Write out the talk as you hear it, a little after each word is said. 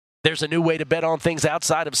There's a new way to bet on things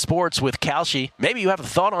outside of sports with Kalshi. Maybe you have a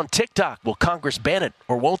thought on TikTok. Will Congress ban it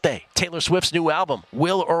or won't they? Taylor Swift's new album.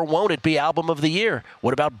 Will or won't it be album of the year?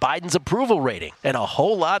 What about Biden's approval rating? And a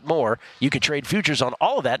whole lot more. You can trade futures on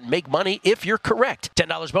all of that and make money if you're correct.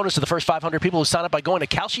 $10 bonus to the first 500 people who sign up by going to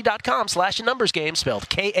Kalshi.com/numbersgame, spelled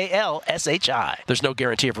Kalshi. There's no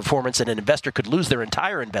guarantee of performance, and an investor could lose their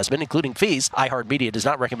entire investment, including fees. iHeartMedia does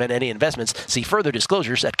not recommend any investments. See further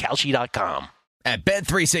disclosures at Kalshi.com. At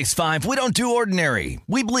Bet365, we don't do ordinary.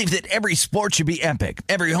 We believe that every sport should be epic.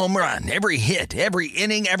 Every home run, every hit, every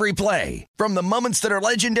inning, every play. From the moments that are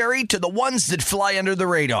legendary to the ones that fly under the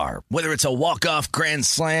radar. Whether it's a walk-off grand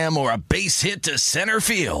slam or a base hit to center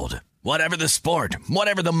field. Whatever the sport,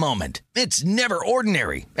 whatever the moment. It's never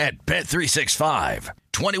ordinary at Bet365.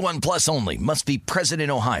 21 plus only. Must be present in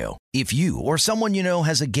Ohio. If you or someone you know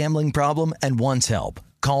has a gambling problem and wants help,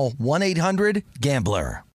 call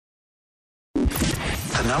 1-800-GAMBLER.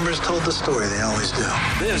 The numbers told the story. They always do.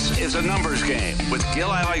 This is a numbers game with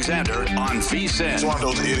Gil Alexander on VSiN. It's one of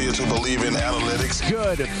those idiots who believe in analytics.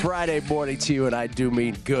 Good Friday morning to you, and I do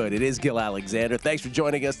mean good. It is Gil Alexander. Thanks for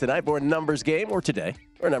joining us tonight for a numbers game, or today,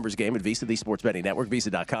 for a numbers game at VSiN, the Sports Betting Network,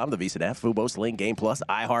 VSiN.com, the VSiN app, Fubo, Sling, Game Plus,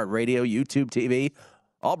 iHeartRadio, YouTube TV.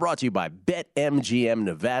 All brought to you by BetMGM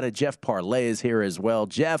Nevada. Jeff Parlay is here as well.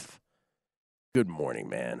 Jeff, good morning,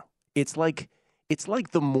 man. It's like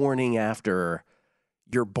the morning after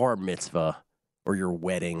your bar mitzvah or your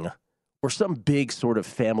wedding or some big sort of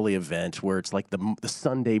family event where it's like the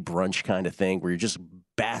Sunday brunch kind of thing where you're just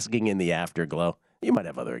basking in the afterglow. You might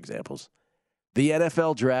have other examples. The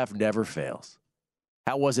NFL draft never fails.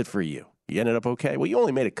 How was it for you? You ended up okay? Well, you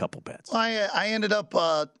only made a couple bets. I ended up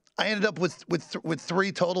with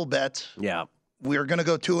three total bets. Yeah. We were going to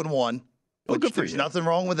go 2-1. Well, good for there's you. nothing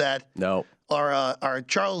wrong with that. No. Our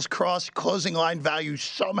Charles Cross closing line value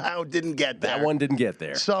somehow didn't get there. That one didn't get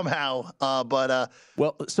there. Somehow.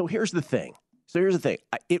 Well, so here's the thing.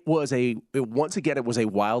 Once again, it was a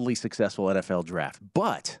wildly successful NFL draft,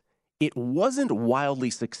 but it wasn't wildly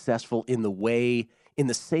successful in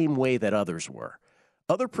the same way that others were.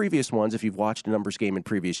 Other previous ones, if you've watched a numbers game in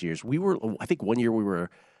previous years, I think one year we were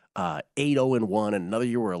 8-0-1, and another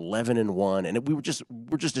year we're 11-1, and we're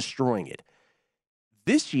just destroying it.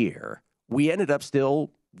 This year, we ended up still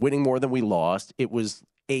winning more than we lost. It was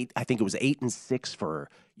 8-6 for,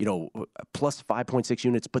 plus 5.6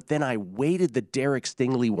 units. But then I weighted the Derek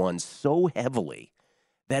Stingley one so heavily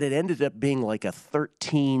that it ended up being like a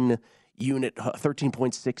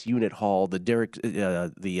 13.6 unit haul. The Derek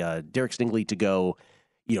Stingley to go,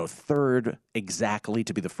 third exactly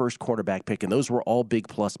to be the first quarterback pick, and those were all big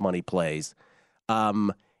plus money plays.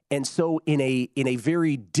 And so in a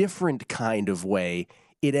very different kind of way,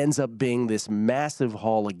 it ends up being this massive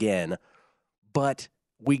haul again, but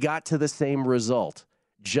we got to the same result.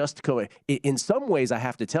 In some ways, I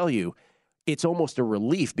have to tell you, it's almost a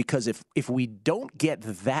relief because if we don't get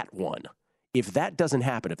that one, if that doesn't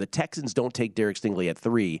happen, if the Texans don't take Derek Stingley at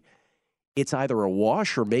 3, it's either a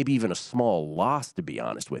wash or maybe even a small loss, to be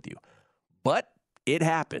honest with you. But it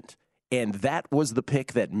happened, and that was the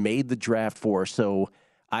pick that made the draft for us. So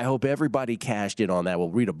I hope everybody cashed in on that.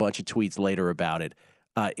 We'll read a bunch of tweets later about it.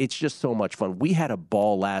 It's just so much fun. We had a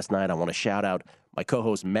ball last night. I want to shout out my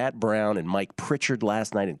co-hosts Matt Brown and Mike Pritchard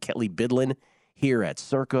last night and Kelly Bidlin here at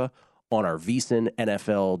Circa on our VSiN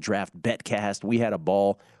NFL Draft Betcast. We had a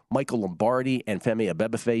ball. Michael Lombardi and Femi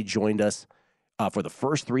Abebefe joined us for the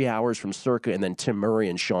first 3 hours from Circa, and then Tim Murray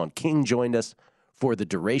and Sean King joined us for the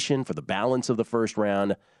duration, for the balance of the first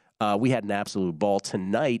round. We had an absolute ball.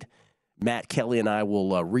 Tonight, Matt Kelly and I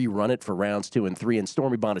will rerun it for rounds 2 and 3, and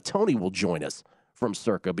Stormy Bonatoni will join us from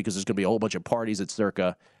Circa because there's going to be a whole bunch of parties at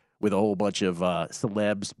Circa with a whole bunch of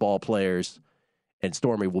celebs, ball players, and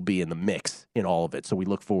Stormy will be in the mix in all of it. So we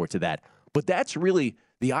look forward to that. But that's really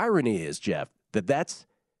the irony is, Jeff, that's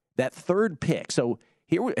that third pick. So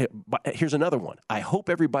here's another one. I hope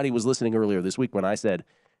everybody was listening earlier this week when I said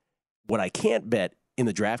what I can't bet in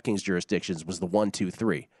the DraftKings jurisdictions was the 1, 2,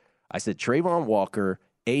 3. I said Trayvon Walker,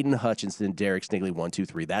 Aiden Hutchinson, Derek Stingley, 1, 2,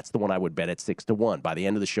 3. That's the one I would bet at 6-1. By the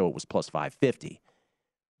end of the show, it was plus 550.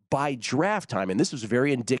 By draft time, and this was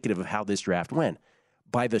very indicative of how this draft went,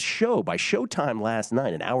 by showtime last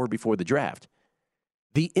night, an hour before the draft,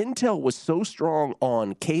 the intel was so strong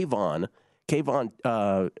on Kayvon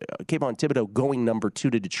Thibodeau going number 2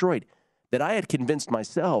 to Detroit that I had convinced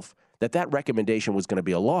myself that recommendation was going to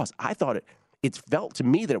be a loss. I thought it felt to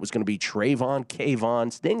me that it was going to be Trayvon,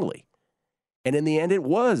 Kayvon, Stingley. And in the end, it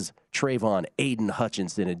was Trayvon, Aiden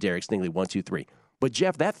Hutchinson, and Derek Stingley, 1, 2, 3. But,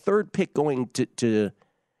 Jeff, that third pick going to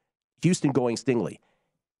Houston going Stingley,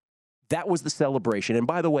 that was the celebration. And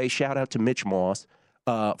by the way, shout out to Mitch Moss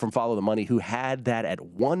from Follow the Money, who had that at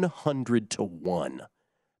 100-1.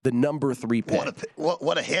 The number 3 pick.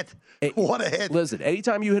 What a hit. What a hit. Listen,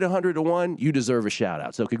 anytime you hit 100-1, you deserve a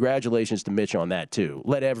shout-out. So congratulations to Mitch on that, too.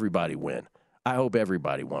 Let everybody win. I hope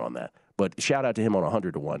everybody won on that. But shout-out to him on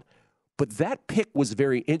 100-1. But that pick was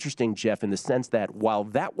very interesting, Jeff, in the sense that while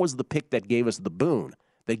that was the pick that gave us the boon,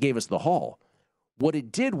 that gave us the haul, what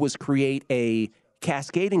it did was create a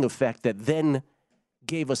cascading effect that then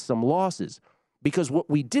gave us some losses. Because what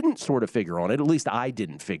we didn't sort of figure on, at least I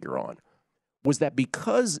didn't figure on, was that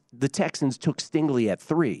because the Texans took Stingley at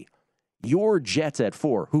 3, your Jets at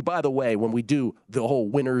 4, who, by the way, when we do the whole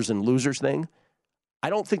winners and losers thing,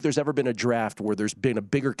 I don't think there's ever been a draft where there's been a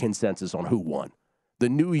bigger consensus on who won. The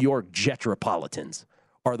New York Jetropolitans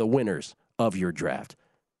are the winners of your draft.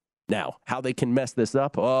 Now, how they can mess this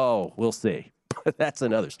up, we'll see. That's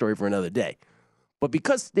another story for another day. But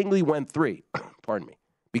because Stingley went 3,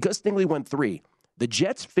 because Stingley went 3, the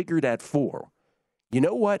Jets figured at 4, you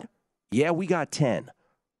know what? Yeah, we got 10,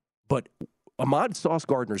 but Ahmad Sauce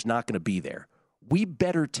Gardner's not going to be there. We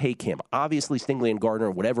better take him. Obviously, Stingley and Gardner,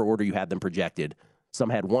 in whatever order you had them projected, some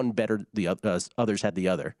had one better, the others had the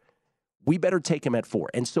other. We better take him at 4,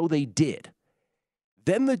 and so they did.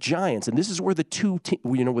 Then the Giants, and this is where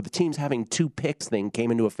where the teams having 2 picks thing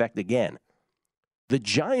came into effect again. The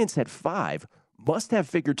Giants at 5 must have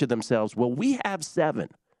figured to themselves, well, we have 7,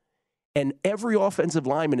 and every offensive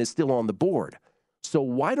lineman is still on the board. So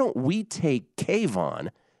why don't we take Kayvon,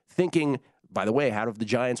 thinking, by the way, how have the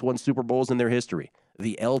Giants won Super Bowls in their history?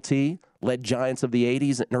 The LT led Giants of the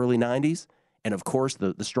 80s and early 90s, and, of course,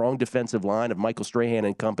 the strong defensive line of Michael Strahan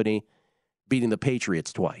and company beating the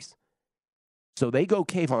Patriots twice. So they go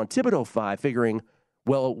Kayvon Thibodeau 5, figuring,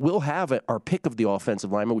 well, we'll have our pick of the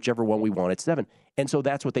offensive lineman, whichever one we want at 7. And so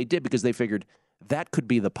that's what they did because they figured that could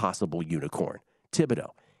be the possible unicorn,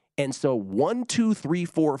 Thibodeau. And so 1, 2, 3,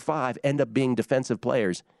 4, 5 end up being defensive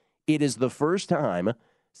players. It is the first time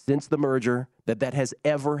since the merger that has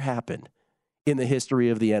ever happened in the history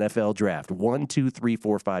of the NFL draft. 1, 2, 3,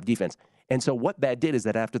 4, 5 defense. And so what that did is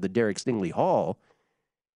that after the Derek Stingley haul,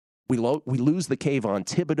 we lose the Kayvon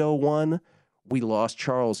Thibodeau one. We lost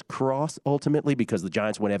Charles Cross ultimately because the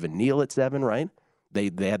Giants went Evan Neal at 7, right?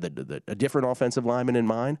 They had a different offensive lineman in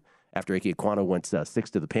mind after Ike Ekwonu went 6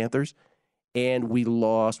 to the Panthers. And we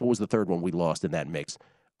lost, what was the third one we lost in that mix?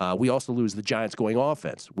 We also lose the Giants going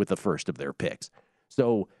offense with the first of their picks.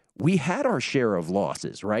 So we had our share of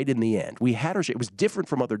losses, right, in the end. We had our share. It was different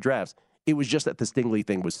from other drafts. It was just that the Stingley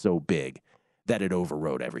thing was so big that it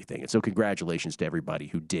overrode everything. And so congratulations to everybody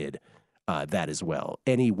who did that as well.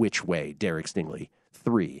 Any which way, Derek Stingley,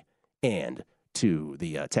 3, and to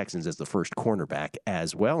the Texans as the first cornerback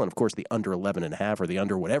as well. And, of course, the under 11.5 or the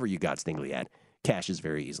under whatever you got Stingley at cashes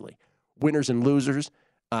very easily. Winners and losers,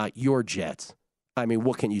 your Jets. I mean,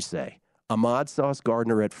 what can you say? Ahmad Sauce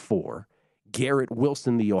Gardner at 4. Garrett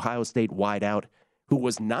Wilson, the Ohio State wideout, who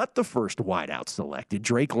was not the first wideout selected.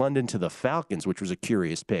 Drake London to the Falcons, which was a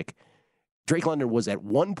curious pick. Drake London was at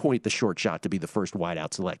one point the short shot to be the first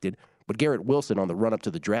wideout selected, but Garrett Wilson on the run-up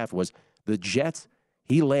to the draft was the Jets.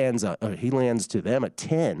 He lands to them at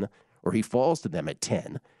 10, or he falls to them at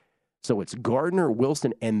 10. So it's Gardner,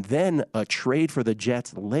 Wilson, and then a trade for the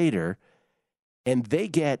Jets later, and they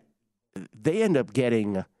end up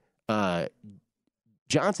getting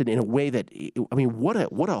Johnson in a way that, I mean,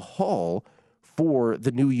 what a haul for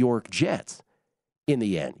the New York Jets in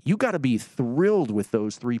the end. You got to be thrilled with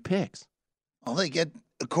those 3 picks. Well, they get,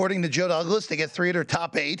 according to Joe Douglas, they get 3 of their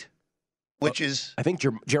top 8, which is... I think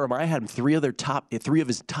Jeremiah had him 3 of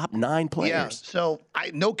his top 9 players. Yeah, so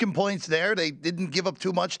no complaints there. They didn't give up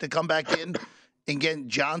too much to come back in and get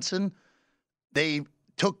Johnson. They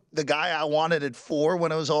took the guy I wanted at 4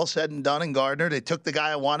 when it was all said and done in Gardner. They took the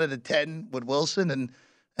guy I wanted at 10 with Wilson. And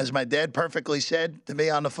as my dad perfectly said to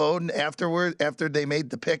me on the phone after they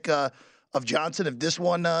made the pick of Johnson, if this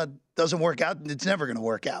one doesn't work out, it's never going to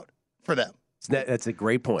work out for them. That's a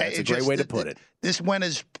great point. That's a great way to put it. This went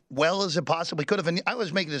as well as it possibly could have. And I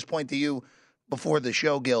was making this point to you before the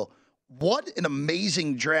show, Gil. What an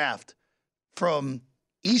amazing draft from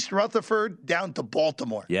East Rutherford down to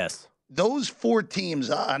Baltimore. Yes. Those 4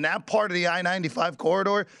 teams on that part of the I-95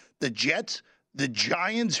 corridor, the Jets, the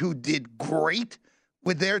Giants, who did great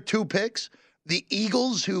with their 2 picks, the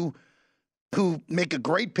Eagles, who make a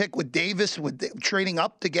great pick with Davis, with trading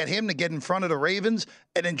up to get him to get in front of the Ravens,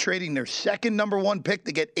 and then trading their second number 1 pick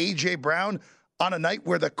to get A.J. Brown on a night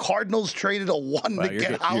where the Cardinals traded a 1 to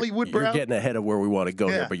get Hollywood Brown. You're getting ahead of where we want to go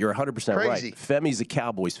here, but you're 100% Crazy. Right. Femi's a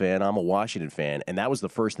Cowboys fan. I'm a Washington fan, and that was the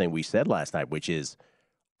first thing we said last night, which is,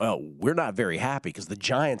 we're not very happy because the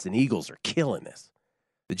Giants and Eagles are killing this.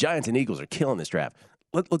 The Giants and Eagles are killing this draft.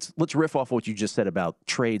 let's riff off what you just said about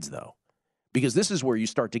trades, though, because this is where you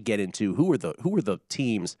start to get into who are the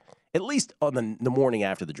teams, at least on the morning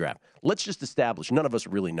after the draft. Let's just establish none of us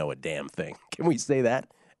really know a damn thing. Can we say that?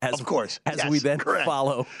 Of course. As we then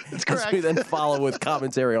follow, as we then follow with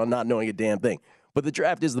commentary on not knowing a damn thing. But the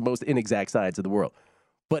draft is the most inexact science in the world.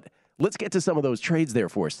 But let's get to some of those trades there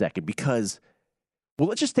for a second, because, well,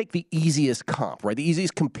 let's just take the easiest comp, right? The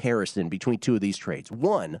easiest comparison between two of these trades.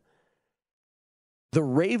 One, the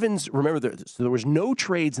Ravens, remember, so there was no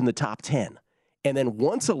trades in the top 10. And then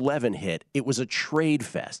once 11 hit, it was a trade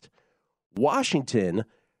fest. Washington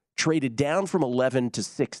traded down from 11 to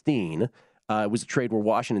 16. It was a trade where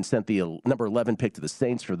Washington sent the number 11 pick to the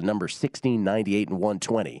Saints for the number 16, 98, and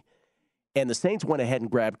 120. And the Saints went ahead and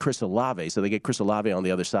grabbed Chris Olave, so they get Chris Olave on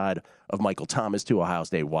the other side of Michael Thomas, two Ohio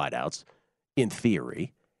State wideouts, in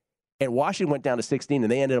theory. And Washington went down to 16,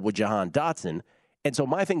 and they ended up with Jahan Dotson. And so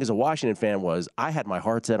my thing as a Washington fan was I had my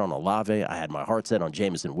heart set on Olave. I had my heart set on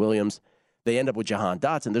Jameson Williams. They end up with Jahan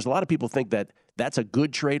Dotson. There's a lot of people think that that's a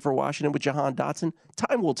good trade for Washington with Jahan Dotson.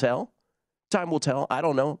 Time will tell. Time will tell. I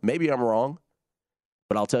don't know. Maybe I'm wrong.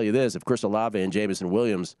 But I'll tell you this. If Chris Olave and Jameson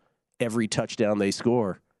Williams, every touchdown they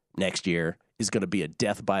score next year is going to be a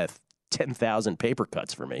death by 10,000 paper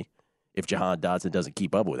cuts for me if Jahan Dotson doesn't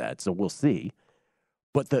keep up with that. So we'll see.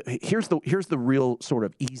 But here's the real sort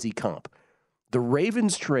of easy comp. The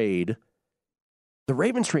Ravens trade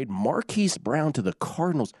Marquise Brown to the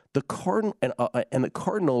Cardinals. The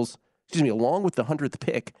Cardinals, along with the 100th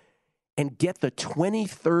pick, and get the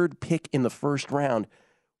 23rd pick in the first round.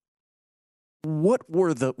 What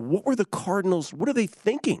were the Cardinals? What are they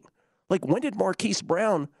thinking? Like, when did Marquise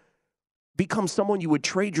Brown become someone you would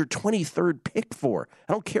trade your 23rd pick for?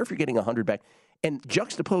 I don't care if you're getting 100 back. And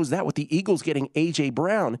juxtapose that with the Eagles getting A.J.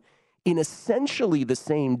 Brown in essentially the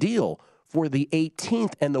same deal for the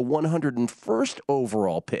 18th and the 101st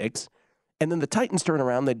overall picks. And then the Titans turn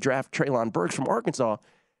around, they draft Treylon Burks from Arkansas.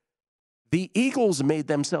 The Eagles made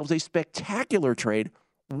themselves a spectacular trade.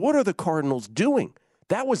 What are the Cardinals doing?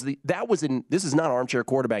 This is not armchair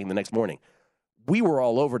quarterbacking the next morning. We were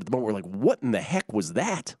all over it at the moment. We're like, what in the heck was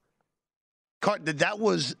that? That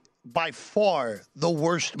was by far the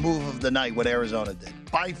worst move of the night, what Arizona did.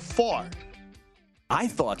 By far. I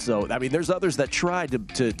thought so. I mean, there's others that tried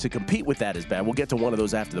to compete with that as bad. We'll get to one of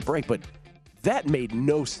those after the break, but that made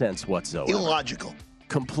no sense whatsoever. Illogical.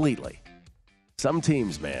 Completely. Some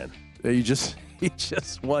teams, man, you just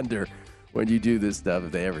wonder when you do this stuff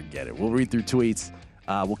if they ever get it. We'll read through tweets.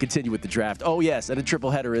 We'll continue with the draft. Oh, yes, and a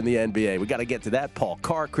triple header in the NBA. We got to get to that. Paul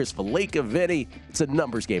Carr, Chris Fallica, Vinny. It's a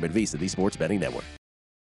numbers game at VSiN, the Sports Betting Network.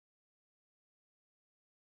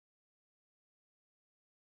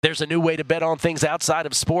 There's a new way to bet on things outside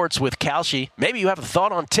of sports with Kalshi. Maybe you have a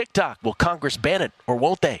thought on TikTok. Will Congress ban it, or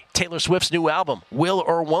won't they? Taylor Swift's new album. Will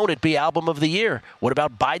or won't it be album of the year? What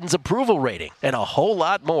about Biden's approval rating? And a whole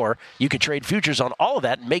lot more. You can trade futures on all of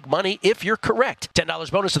that and make money if you're correct.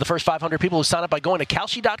 $10 bonus to the first 500 people who sign up by going to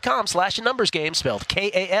Kalshi.com/numbersgame, spelled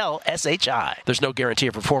Kalshi. There's no guarantee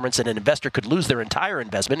of performance, and an investor could lose their entire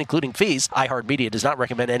investment, including fees. iHeartMedia does not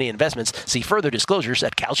recommend any investments. See further disclosures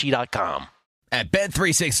at Kalshi.com. At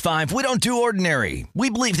Bet365, we don't do ordinary. We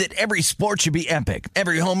believe that every sport should be epic.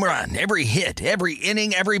 Every home run, every hit, every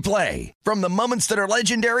inning, every play. From the moments that are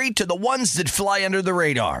legendary to the ones that fly under the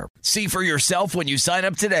radar. See for yourself when you sign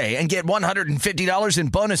up today and get $150 in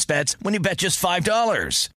bonus bets when you bet just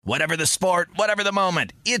 $5. Whatever the sport, whatever the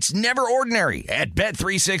moment, it's never ordinary at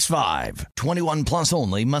Bet365. 21 plus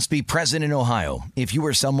only. Must be present in Ohio. If you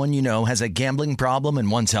or someone you know has a gambling problem and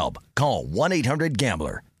wants help, call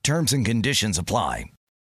 1-800-GAMBLER. Terms and conditions apply.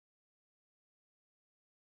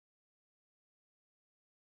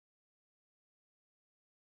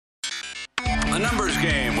 The Numbers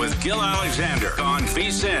Game with Gil Alexander on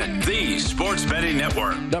VSiN, the Sports Betting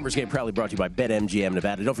Network. Numbers Game proudly brought to you by BetMGM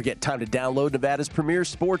Nevada. Don't forget, time to download Nevada's premier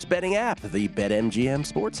sports betting app, the BetMGM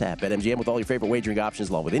Sports app. BetMGM with all your favorite wagering options,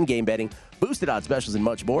 along with in-game betting, boosted odds specials, and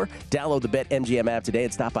much more. Download the BetMGM app today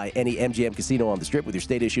and stop by any MGM casino on the Strip with your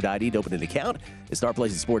state-issued ID to open an account and start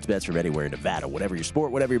placing sports bets from anywhere in Nevada. Whatever your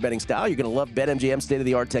sport, whatever your betting style, you're going to love BetMGM's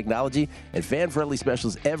state-of-the-art technology and fan-friendly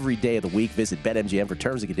specials every day of the week. Visit BetMGM for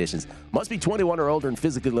terms and conditions. Must be 21 or older and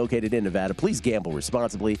physically located in Nevada. Please gamble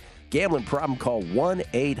responsibly. Gambling problem, call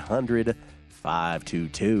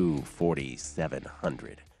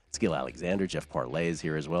 1-800-522-4700. It's Gil Alexander. Jeff Parlay is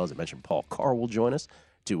here as well. As I mentioned, Paul Carr will join us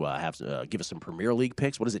to give us some Premier League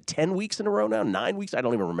picks. What is it, 10 weeks in a row now? 9 weeks? I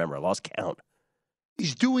don't even remember. I lost count.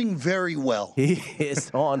 He's doing very well. He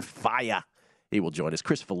is on fire. He will join us.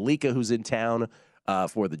 Chris Fallica, who's in town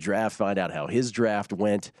for the draft, find out how his draft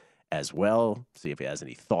went. as well. See if he has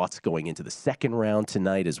any thoughts going into the second round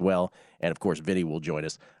tonight as well. And, of course, Vinny will join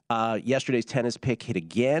us. Yesterday's tennis pick hit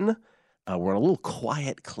again. We're on a little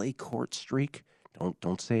quiet clay court streak.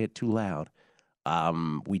 Don't say it too loud.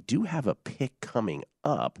 We do have a pick coming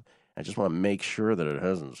up. I just want to make sure that it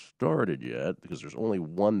hasn't started yet because there's only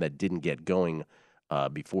one that didn't get going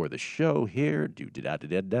before the show here. We're doing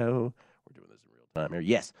this in real time here.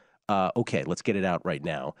 Yes. Okay, let's get it out right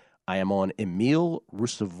now. I am on Emil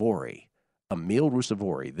Rusevori.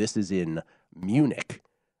 This is in Munich.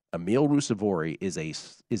 Emil Rusevori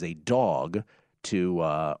is a dog to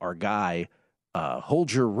our guy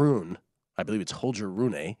Holger Rune. I believe it's Holger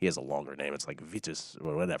Rune. He has a longer name. It's like Vitus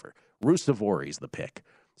or whatever. Rusevori is the pick.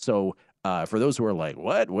 So for those who are like,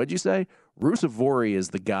 what'd you say? Rusevori is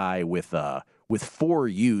the guy with 4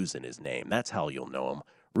 U's in his name. That's how you'll know him.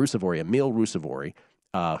 Rusevori, Emil Rusevori,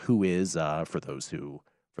 who is for those who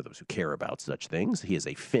care about such things, he is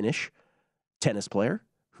a Finnish tennis player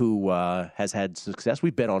who has had success.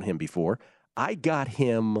 We've bet on him before. I got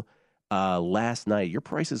him last night. Your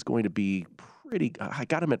price is going to be pretty. I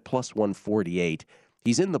got him at plus 148.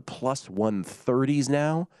 He's in the plus 130s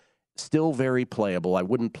now. Still very playable. I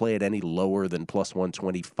wouldn't play it any lower than plus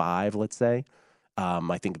 125, let's say.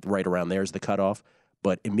 I think right around there is the cutoff.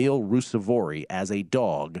 But Emil Rusevori as a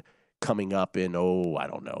dog coming up in, I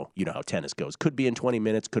don't know. You know how tennis goes. Could be in 20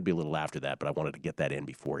 minutes, could be a little after that, but I wanted to get that in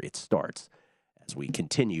before it starts as we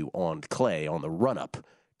continue on clay on the run-up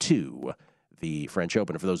to the French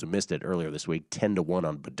Open. For those who missed it earlier this week, 10-1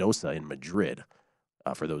 on Badosa in Madrid.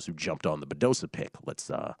 For those who jumped on the Badosa pick, let's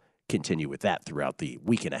continue with that throughout the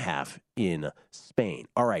week and a half in Spain.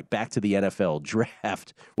 All right, back to the NFL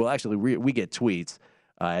draft. Well, actually, we get tweets.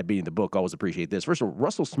 At Beating the Book, always appreciate this. First of all,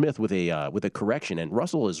 Russell Smith with a correction, and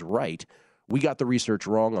Russell is right. We got the research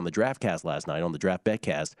wrong on the DraftCast last night, on the Draft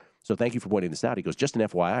Betcast, so thank you for pointing this out. He goes, just an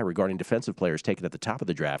FYI regarding defensive players taken at the top of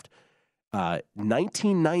the draft.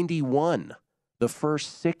 1991, the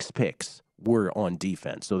first 6 picks were on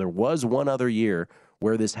defense. So there was one other year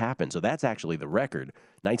where this happened. So that's actually the record.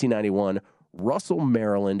 1991, Russell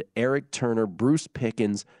Maryland, Eric Turner, Bruce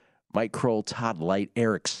Pickens, Mike Kroll, Todd Light,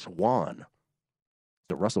 Eric Swan.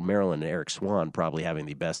 So Russell Maryland and Eric Swan probably having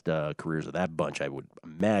the best careers of that bunch, I would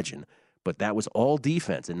imagine. But that was all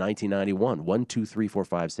defense in 1991. 1, 2, 3, 4,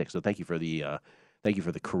 5, 6. So thank you for the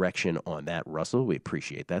correction on that, Russell. We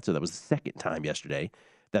appreciate that. So that was the second time yesterday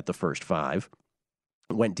that the first 5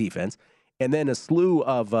 went defense, and then a slew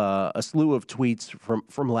of tweets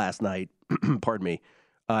from last night. Pardon me.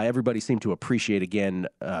 Everybody seemed to appreciate again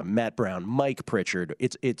Matt Brown, Mike Pritchard.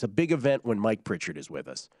 It's a big event when Mike Pritchard is with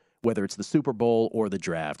us, whether it's the Super Bowl or the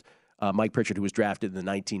draft. Mike Pritchard, who was drafted in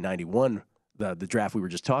the 1991, the draft we were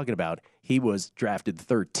just talking about, he was drafted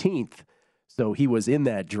 13th, so he was in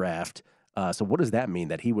that draft. So what does that mean?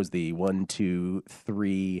 That he was the 1, 2,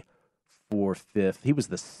 3, 4, 5th. He was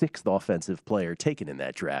the 6th offensive player taken in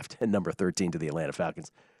that draft, and number 13 to the Atlanta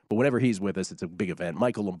Falcons. But whenever he's with us, it's a big event.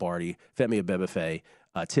 Michael Lombardi, Femi Abebefe,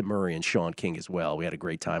 Tim Murray, and Sean King as well. We had a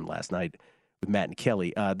great time last night with Matt and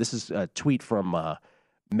Kelly. This is a tweet from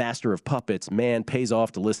Master of Puppets. Man, pays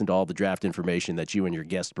off to listen to all the draft information that you and your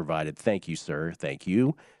guests provided. Thank you, sir. Thank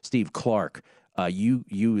you. Steve Clark.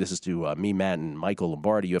 This is to me, Matt, and Michael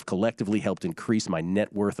Lombardi. You have collectively helped increase my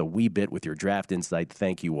net worth a wee bit with your draft insight.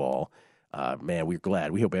 Thank you all. Man, we're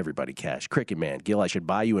glad. We hope everybody cashed. Cricket Man, Gil, I should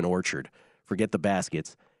buy you an orchard. Forget the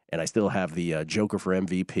baskets. And I still have the Joker for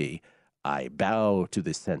MVP. I bow to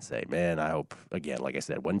the sensei. Man, I hope, again, like I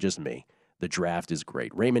said, it wasn't just me. The draft is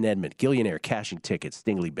great. Raymond Edmond, Gillionaire, cashing tickets,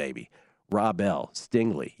 Stingley baby. Rob L,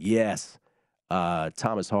 Stingley, yes.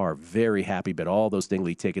 Thomas Harr, very happy, but all those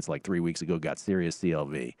Stingley tickets like 3 weeks ago got serious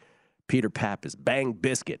CLV. Peter Pappas, Bang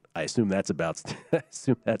Biscuit. I assume that's about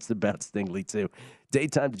Stingley too.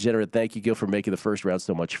 Daytime Degenerate, thank you, Gil, for making the first round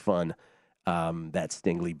so much fun. That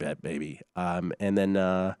Stingley bet, baby. And then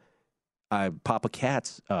Papa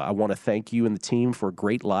Katz, I want to thank you and the team for a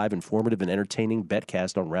great live, informative, and entertaining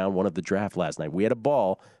betcast on round 1 of the draft last night. We had a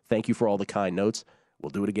ball. Thank you for all the kind notes. We'll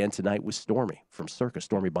do it again tonight with Stormy from Circa.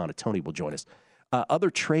 Stormy Bonatoni will join us. Other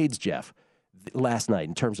trades, Jeff, last night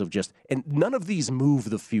in terms of just, and none of these move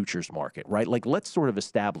the futures market, right? Like, let's sort of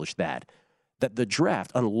establish that the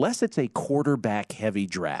draft, unless it's a quarterback-heavy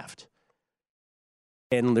draft,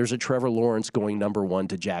 and there's a Trevor Lawrence going number 1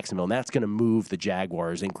 to Jacksonville, and that's going to move the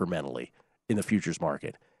Jaguars incrementally in the futures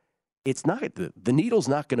market. It's not, the needle's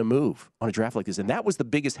not going to move on a draft like this. And that was the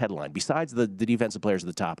biggest headline. Besides the defensive players at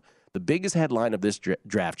the top, the biggest headline of this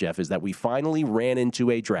draft, Jeff, is that we finally ran into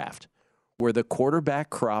a draft where the quarterback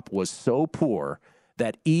crop was so poor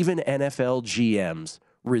that even NFL GMs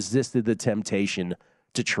resisted the temptation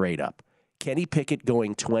to trade up. Kenny Pickett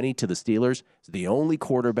going 20 to the Steelers is the only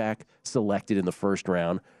quarterback selected in the first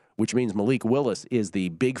round, which means Malik Willis is the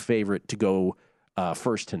big favorite to go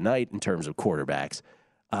first tonight in terms of quarterbacks.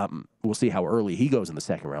 We'll see how early he goes in the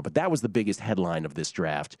second round. But that was the biggest headline of this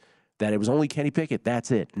draft, that it was only Kenny Pickett. That's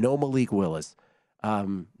it. No Malik Willis.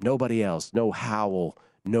 Nobody else. No Howell.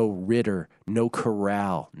 No Ritter. No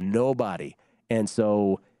Corral. Nobody. And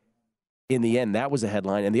so in the end, that was a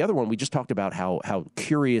headline. And the other one, we just talked about how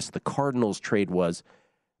curious the Cardinals trade was,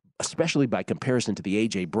 especially by comparison to the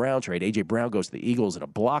A.J. Brown trade. A.J. Brown goes to the Eagles in a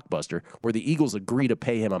blockbuster, where the Eagles agree to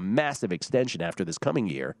pay him a massive extension after this coming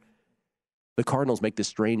year. The Cardinals make this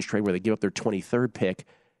strange trade where they give up their 23rd pick,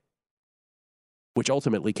 which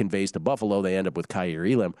ultimately conveys to Buffalo. They end up with Kaiir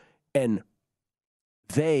Elam. And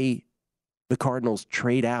the Cardinals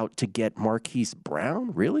trade out to get Marquise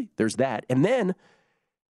Brown? Really? There's that. And then,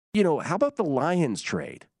 how about the Lions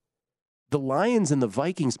trade? The Lions and the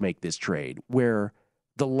Vikings make this trade where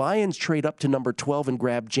the Lions trade up to number 12 and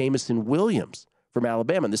grab Jameson Williams from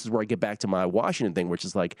Alabama. And this is where I get back to my Washington thing, which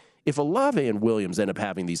is like, if Olave and Williams end up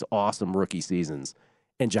having these awesome rookie seasons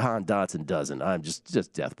and Jahan Dotson doesn't, I'm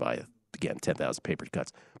just death by, again, 10,000 paper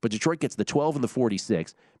cuts. But Detroit gets the 12 and the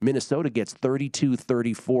 46. Minnesota gets 32,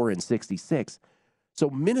 34, and 66. So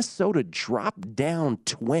Minnesota dropped down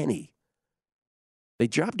 20. They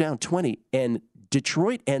dropped down 20, and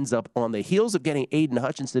Detroit ends up on the heels of getting Aiden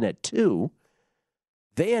Hutchinson at 2.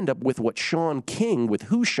 They end up with who Sean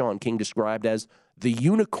King described as the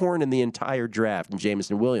unicorn in the entire draft in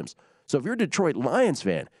Jameson Williams. So if you're a Detroit Lions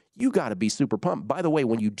fan, you got to be super pumped. By the way,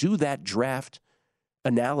 when you do that draft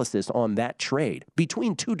analysis on that trade,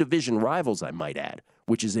 between two division rivals, I might add,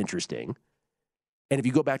 which is interesting, and if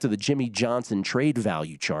you go back to the Jimmy Johnson trade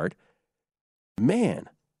value chart, man,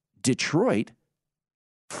 Detroit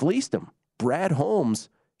fleeced him. Brad Holmes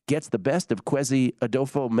gets the best of Kwesi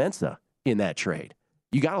Adofo-Mensah in that trade.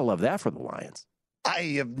 You got to love that for the Lions. I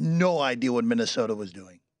have no idea what Minnesota was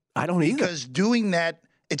doing. I don't either. Because doing that,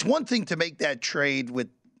 it's one thing to make that trade with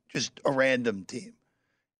just a random team.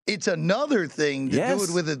 It's another thing to do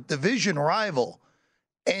it with a division rival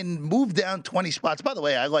and move down 20 spots. By the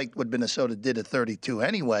way, I liked what Minnesota did at 32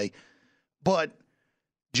 anyway. But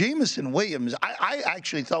Jameson Williams, I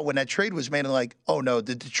actually thought when that trade was made, I'm like, oh, no,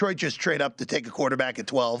 did Detroit just trade up to take a quarterback at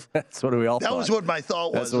 12? That's what we all thought. That was what my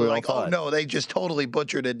thought was. Like, oh, no, they just totally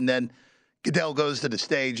butchered it. And then Goodell goes to the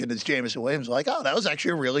stage, and it's Jameson Williams. Like, oh, that was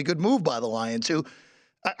actually a really good move by the Lions, who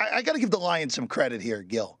I got to give the Lions some credit here,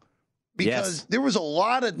 Gil, because there was a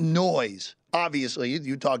lot of noise, obviously,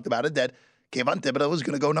 you talked about it, that Kayvon Thibodeau was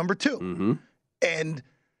going to go number 2. Mm-hmm. And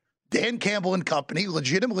Dan Campbell and company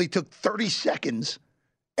legitimately took 30 seconds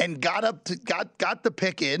and got the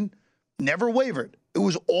pick in, never wavered. It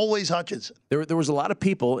was always Hutchinson. There was a lot of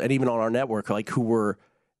people, and even on our network, like who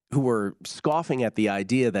were scoffing at the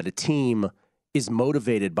idea that a team is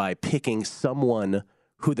motivated by picking someone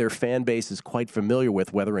who their fan base is quite familiar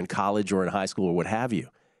with, whether in college or in high school or what have you.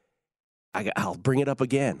 I'll bring it up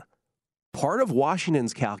again. Part of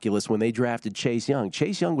Washington's calculus when they drafted Chase Young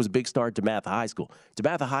was a big star at DeMatha High School.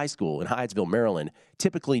 DeMatha High School in Hyattsville, Maryland,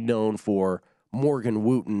 typically known for Morgan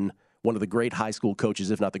Wooten, one of the great high school coaches,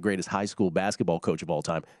 if not the greatest high school basketball coach of all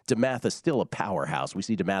time. DeMatha's still a powerhouse. We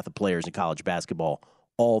see DeMatha players in college basketball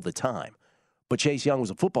all the time. But Chase Young was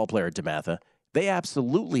a football player at DeMatha. They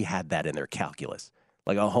absolutely had that in their calculus.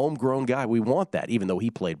 Like a homegrown guy, we want that, even though he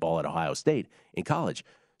played ball at Ohio State in college.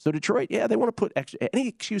 So Detroit, they want to put any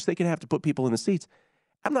excuse they can have to put people in the seats.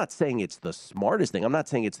 I'm not saying it's the smartest thing. I'm not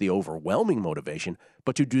saying it's the overwhelming motivation,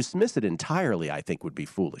 but to dismiss it entirely, I think, would be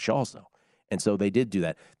foolish also. And so they did do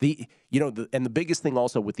that. And the biggest thing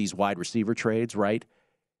also with these wide receiver trades, right?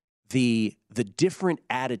 The different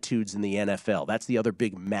attitudes in the NFL. That's the other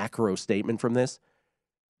big macro statement from this.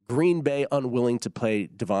 Green Bay unwilling to pay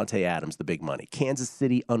Devontae Adams the big money. Kansas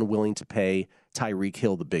City unwilling to pay Tyreek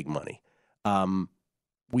Hill the big money.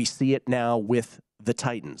 We see it now with the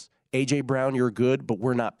Titans. A.J. Brown, you're good, but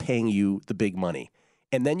we're not paying you the big money.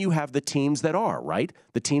 And then you have the teams that are, right?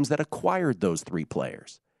 The teams that acquired those 3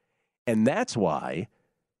 players. And that's why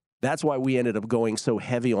we ended up going so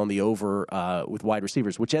heavy on the over with wide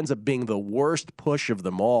receivers, which ends up being the worst push of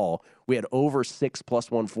them all. We had over 6 plus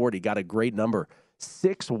 140, got a great number.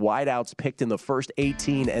 6 wideouts picked in the first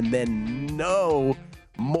 18, and then no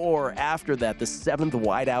more after that. The 7th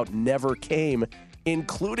wideout never came,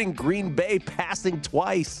 including Green Bay passing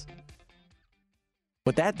twice.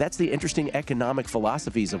 But that's the interesting economic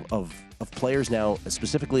philosophies of players now,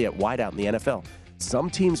 specifically at wideout in the NFL.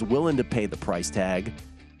 Some teams willing to pay the price tag.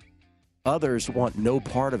 Others want no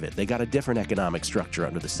part of it. They got a different economic structure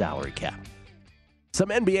under the salary cap. Some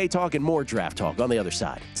NBA talk and more draft talk on the other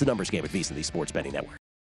side. It's a numbers game at VSiN, the Sports Betting Network.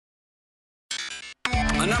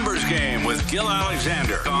 A numbers game with Gil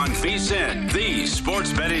Alexander on VSiN, the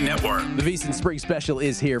Sports Betting Network. The VSiN Spring Special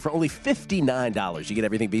is here for only $59. You get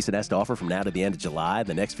everything VSiN has to offer from now to the end of July.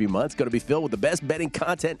 The next few months going to be filled with the best betting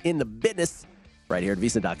content in the business. Right here at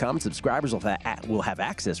VSiN.com, subscribers will have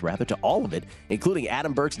access to all of it, including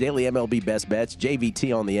Adam Burke's daily MLB best bets,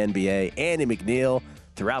 JVT on the NBA, Andy McNeil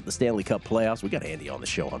throughout the Stanley Cup playoffs. We got Andy on the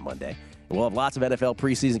show on Monday. And we'll have lots of NFL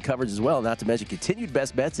preseason coverage as well, not to mention continued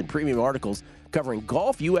best bets and premium articles covering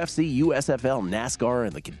golf, UFC, USFL, NASCAR,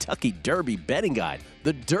 and the Kentucky Derby betting guide.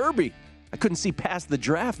 The Derby. I couldn't see past the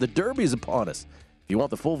draft. The Derby is upon us. If you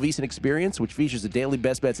want the full VSiN experience, which features a daily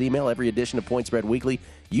best bets email, every edition of Point Spread Weekly,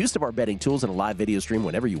 use of our betting tools, and a live video stream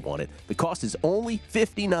whenever you want it, the cost is only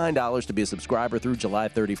 $59 to be a subscriber through July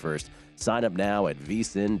 31st. Sign up now at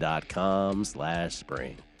vsin.com/spring.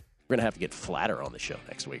 We're going to have to get Flatter on the show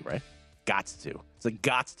next week, right? Gots to. It's a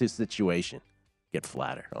gots to situation. Get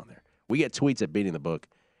Flatter on there. We get tweets at Beating the Book.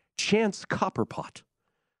 Chance Copperpot.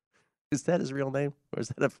 Is that his real name? Or is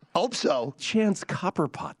that a... Hope so. Chance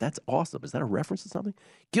Copperpot. That's awesome. Is that a reference to something?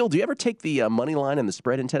 Gil, do you ever take the money line and the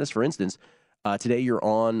spread in tennis? For instance, today you're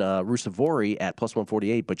on Ruusuvuori at plus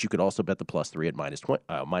 148, but you could also bet the plus 3 at minus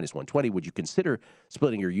 120. Would you consider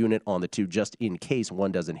splitting your unit on the two just in case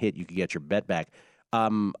one doesn't hit? You could get your bet back.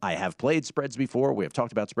 I have played spreads before. We have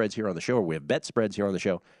talked about spreads here on the show, or we have bet spreads here on the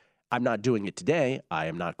show. I'm not doing it today. I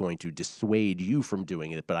am not going to dissuade you from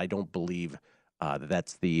doing it, but I don't believe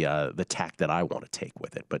that's the tack that I want to take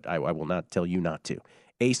with it. But I will not tell you not to.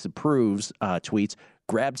 Ace Approves tweets,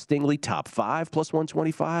 grabbed Stingley top 5 plus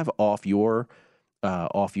 125 off your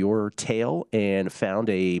tail and found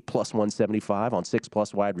a plus 175 on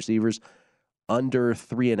 6+ wide receivers, under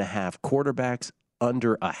 3.5 quarterbacks,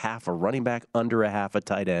 under a half a running back, under a half a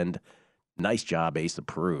tight end. Nice job, Ace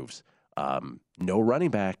Approves. No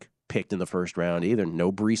running back picked in the first round either. No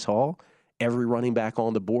Breece Hall. Every running back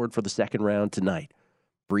on the board for the second round tonight.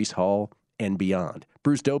 Breece Hall and beyond.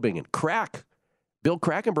 Bruce Dobingen, crack. Bill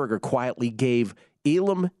Krackomberger quietly gave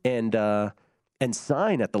Elam and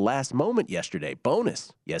Sign at the last moment yesterday.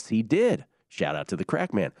 Bonus. Yes, he did. Shout out to the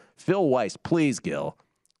crack man. Phil Weiss, please, Gil.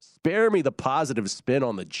 Spare me the positive spin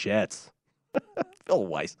on the Jets. Phil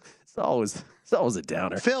Weiss. It's always a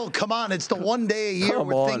downer. Phil, come on. It's the one day a year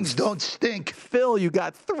where things don't stink. Phil, you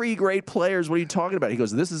got 3 great players. What are you talking about? He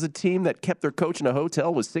goes, this is a team that kept their coach in a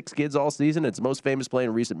hotel with 6 kids all season. Its most famous play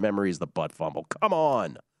in recent memory is the butt fumble. Come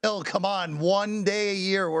on. Phil, come on. One day a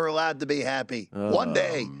year we're allowed to be happy. One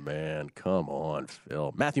day. Man, come on,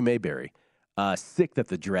 Phil. Matthew Mayberry, sick that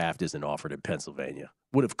the draft isn't offered in Pennsylvania.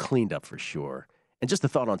 Would have cleaned up for sure. And just a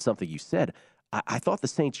thought on something you said. I thought the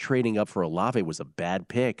Saints trading up for Olave was a bad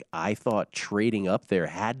pick. I thought trading up there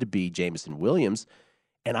had to be Jameson Williams,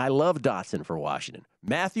 and I love Dotson for Washington.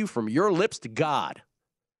 Matthew, from your lips to God,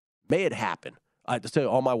 may it happen. I just tell you,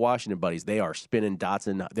 all my Washington buddies, they are spinning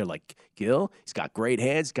Dotson. They're like, Gil, he's got great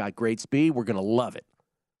hands, he's got great speed. We're going to love it.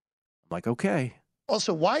 I'm like, okay.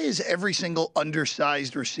 Also, why is every single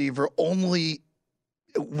undersized receiver only,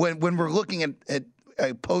 when we're looking at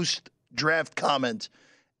post-draft comments,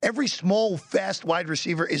 every small, fast wide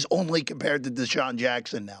receiver is only compared to Deshaun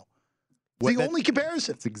Jackson now? It's the only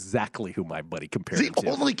comparison. That's exactly who my buddy compared him to. The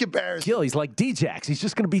only comparison. Gil, he's like D-Jax. He's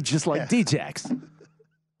just going to be just like D-Jax. I'm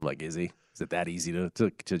like, is he? Is it that easy to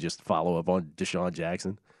just follow up on Deshaun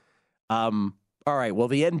Jackson? All right, well,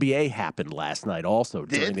 the NBA happened last night also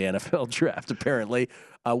during the NFL draft, apparently.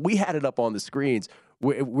 We had it up on the screens.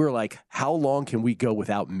 We're like, how long can we go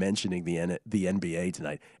without mentioning the NBA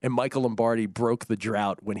tonight? And Michael Lombardi broke the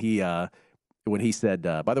drought when he said,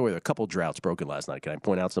 by the way, there are a couple droughts broken last night. Can I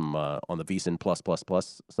point out some on the VSiN Plus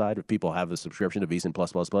side? If people have the subscription to VSiN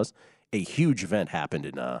Plus, a huge event happened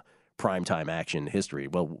in primetime action history.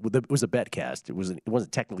 Well, it was a betcast. It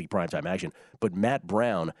wasn't technically primetime action, but Matt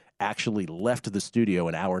Brown actually left the studio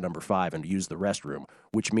in hour number 5 and used the restroom,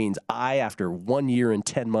 which means I, after 1 year and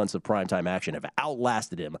 10 months of primetime action, have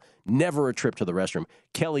outlasted him. Never a trip to the restroom.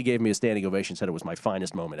 Kelly gave me a standing ovation, said it was my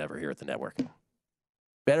finest moment ever here at the network.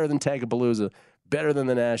 Better than Tankapalooza, better than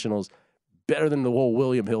the Nationals, better than the whole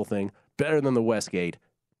William Hill thing, better than the Westgate.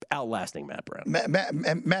 Outlasting Matt Brown.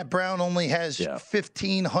 Matt Brown only has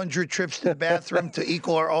 1,500 trips to the bathroom to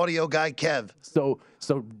equal our audio guy, Kev. So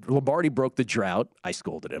Lombardi broke the drought. I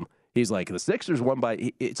scolded him. He's like, the Sixers won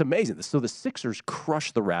by – it's amazing. So the Sixers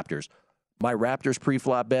crushed the Raptors. My Raptors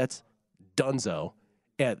pre-flop bets, dunzo.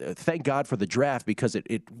 And thank God for the draft because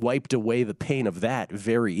it wiped away the pain of that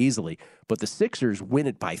very easily. But the Sixers win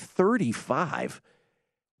it by 35,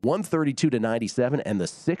 132-97, and the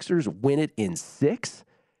Sixers win it in 6.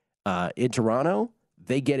 In Toronto,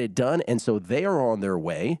 they get it done, and so they are on their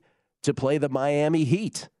way to play the Miami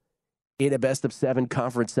Heat in a best-of-7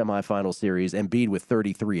 conference semifinal series. Embiid with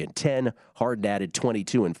 33-10, Harden added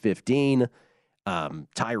 22-15.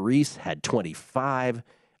 Tyrese had 25,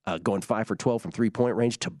 going 5 for 12 from three-point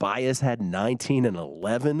range. Tobias had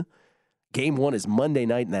 19-11. Game 1 is Monday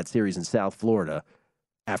night in that series in South Florida.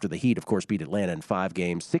 After the Heat, of course, beat Atlanta in 5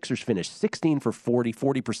 games. Sixers finished 16 for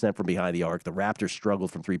 40% from behind the arc. The Raptors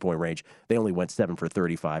struggled from three-point range. They only went 7 for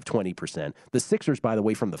 35, 20%. The Sixers, by the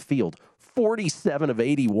way, from the field, 47 of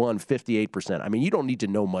 81, 58%. I mean, you don't need to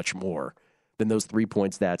know much more than those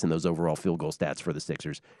three-point stats and those overall field goal stats for the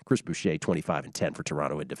Sixers. Chris Boucher, 25-10 for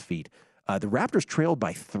Toronto in defeat. The Raptors trailed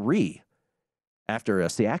by 3 after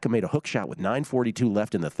Siakam made a hook shot with 9:42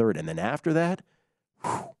 left in the third. And then after that,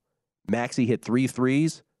 Maxey hit 3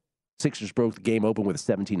 threes. Sixers broke the game open with a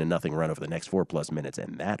 17-0 run over the next 4+ minutes,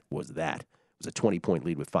 and that was that. It was a 20-point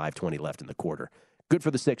lead with 5:20 left in the quarter. Good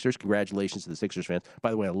for the Sixers. Congratulations to the Sixers fans.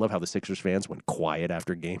 By the way, I love how the Sixers fans went quiet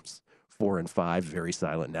after games 4 and 5, very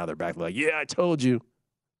silent. Now they're back like, yeah, I told you.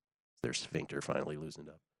 Their sphincter finally loosened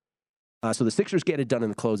up. So the Sixers get it done in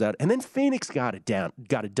the closeout, and then Phoenix got it done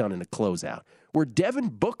in the closeout, where Devin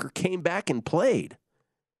Booker came back and played.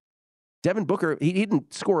 Devin Booker, he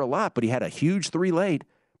didn't score a lot, but he had a huge 3 late.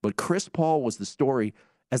 But Chris Paul was the story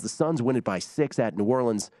as the Suns win it by 6 at New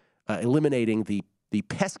Orleans, eliminating the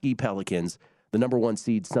pesky Pelicans, the number 1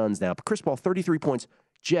 seed Suns now. But Chris Paul, 33 points.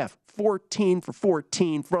 Jeff, 14 for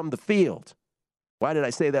 14 from the field. Why did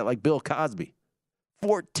I say that like Bill Cosby?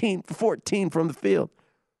 14 for 14 from the field.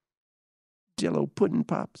 Jello pudding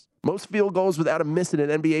pops. Most field goals without a miss in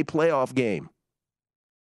an NBA playoff game.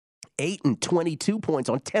 8 and 22 points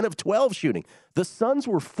on 10 of 12 shooting. The Suns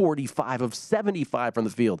were 45 of 75 from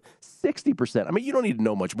the field, 60%. I mean, you don't need to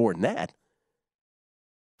know much more than that.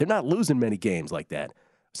 They're not losing many games like that.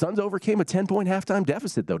 Suns overcame a 10-point halftime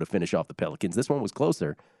deficit, though, to finish off the Pelicans. This one was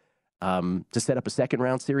closer to set up a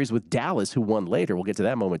second-round series with Dallas, who won later. We'll get to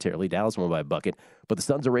that momentarily. Dallas won by a bucket. But the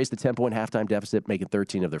Suns erased the 10-point halftime deficit, making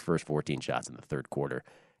 13 of their first 14 shots in the third quarter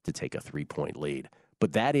to take a 3-point lead.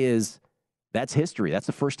 But that's history. That's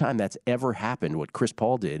the first time that's ever happened, what Chris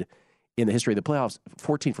Paul did in the history of the playoffs,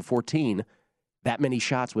 14 for 14, that many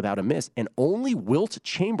shots without a miss. And only Wilt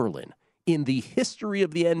Chamberlain in the history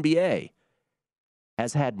of the NBA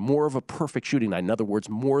has had more of a perfect shooting night. In other words,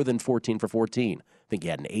 more than 14 for 14. I think he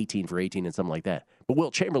had an 18 for 18 and something like that. But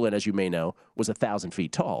Wilt Chamberlain, as you may know, was 1,000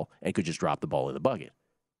 feet tall and could just drop the ball in the bucket.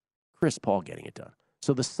 Chris Paul getting it done.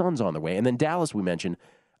 So the Suns on their way. And then Dallas, we mentioned,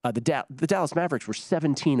 the Dallas Mavericks were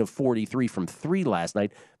 17 of 43 from 3 last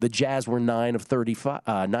night. The Jazz were 9 of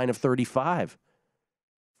 35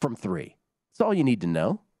 from 3. That's all you need to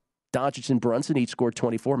know. Doncic and Brunson each scored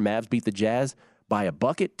 24. Mavs beat the Jazz by a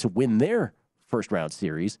bucket to win their first-round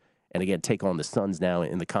series, and again, take on the Suns now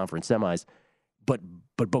in the conference semis. But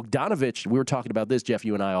Bogdanović, we were talking about this, Jeff,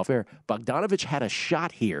 you and I off air. Bogdanović had a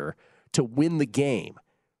shot here to win the game.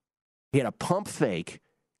 He had a pump fake,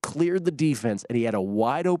 cleared the defense, and he had a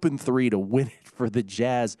wide-open 3 to win it for the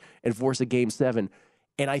Jazz and force a Game 7.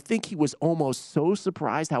 And I think he was almost so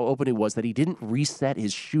surprised how open he was that he didn't reset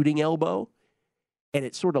his shooting elbow, and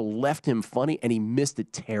it sort of left him funny, and he missed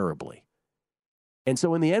it terribly. And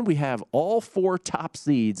so in the end, we have all 4 top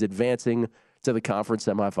seeds advancing to the conference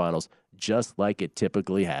semifinals, just like it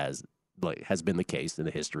typically has been the case in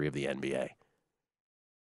the history of the NBA.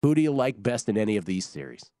 Who do you like best in any of these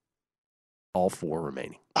series? All 4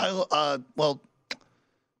 remaining. I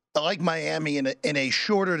like Miami in a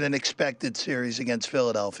shorter than expected series against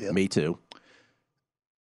Philadelphia. Me too.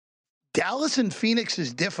 Dallas and Phoenix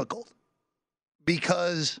is difficult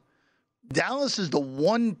because Dallas is the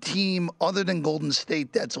one team other than Golden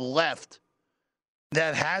State that's left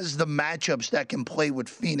that has the matchups that can play with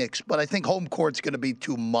Phoenix, but I think home court's going to be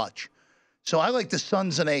too much. So I like the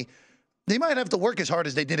Suns they might have to work as hard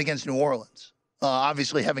as they did against New Orleans.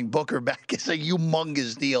 Obviously, having Booker back is a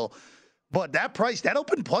humongous deal. But that price, that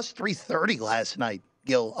opened plus 330 last night,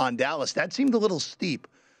 Gil, on Dallas. That seemed a little steep.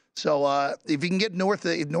 So if you can get north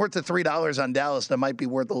of $3 on Dallas, that might be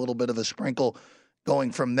worth a little bit of a sprinkle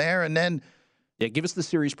going from there. And then give us the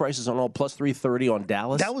series prices on all plus 330 on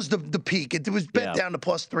Dallas. That was the peak. It was bet down to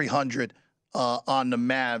plus 300 on the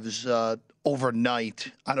Mavs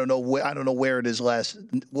overnight. I don't know where it is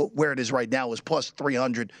where it is right now. It was plus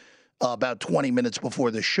 300 about 20 minutes before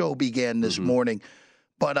the show began this morning.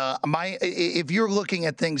 But if you're looking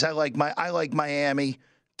at things, I like Miami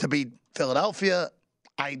to beat Philadelphia.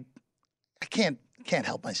 I can't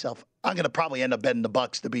help myself. I'm going to probably end up betting the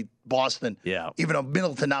Bucks to beat Boston. Yeah. Even though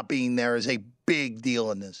Middleton not being there is a big deal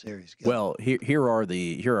in this series. Well, here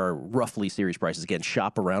are roughly series prices. Again,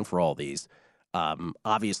 shop around for all these.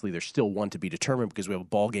 Obviously, there's still one to be determined because we have a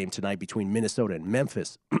ball game tonight between Minnesota and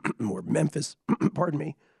Memphis. Or Memphis, pardon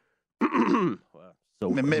me. So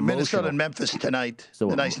Minnesota and Memphis tonight. So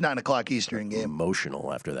the nice 9 o'clock Eastern game.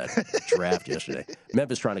 Emotional after that draft yesterday.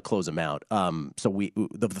 Memphis trying to close them out. So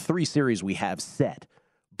the 3 series we have set.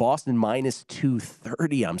 Boston minus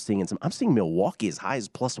 230. I'm seeing Milwaukee as high as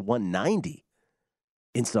plus 190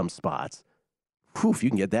 in some spots. Whew, if you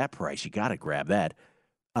can get that price, you got to grab that.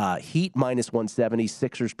 Heat minus 170,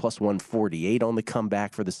 Sixers plus 148 on the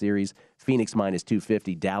comeback for the series. Phoenix minus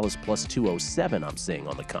 250, Dallas plus 207 I'm seeing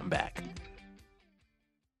on the comeback.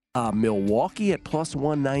 Milwaukee at plus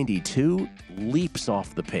 192 leaps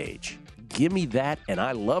off the page. Give me that, and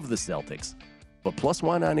I love the Celtics. But plus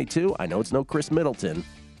 192, I know it's no Chris Middleton,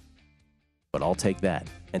 but I'll take that.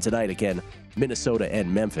 And tonight, again, Minnesota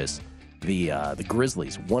and Memphis. The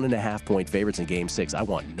Grizzlies, 1.5-point favorites in Game 6. I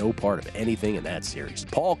want no part of anything in that series.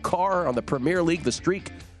 Paul Carr on the Premier League, the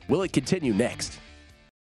streak. Will it continue next?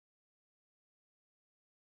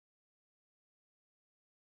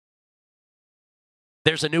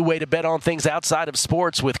 There's a new way to bet on things outside of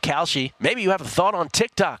sports with Kalshi. Maybe you have a thought on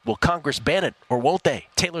TikTok. Will Congress ban it or won't they?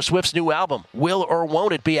 Taylor Swift's new album, will or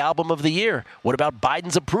won't it be album of the year? What about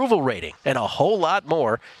Biden's approval rating? And a whole lot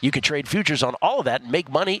more. You can trade futures on all of that and make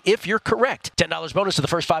money if you're correct. $10 bonus to the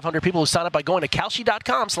first 500 people who sign up by going to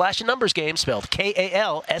Kalshi.com/numbersgame, spelled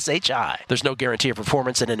Kalshi. There's no guarantee of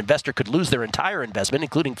performance, and an investor could lose their entire investment,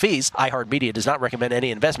 including fees. iHeartMedia does not recommend any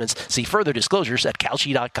investments. See further disclosures at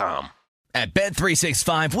Kalshi.com. At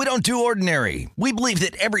Bet365, we don't do ordinary. We believe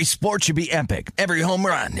that every sport should be epic. Every home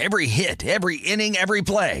run, every hit, every inning, every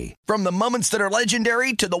play. From the moments that are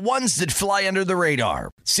legendary to the ones that fly under the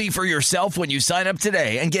radar. See for yourself when you sign up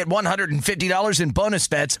today and get $150 in bonus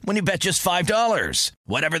bets when you bet just $5.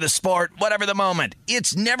 Whatever the sport, whatever the moment,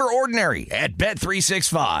 it's never ordinary at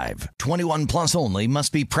Bet365. 21 plus only.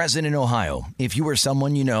 Must be present in Ohio. If you or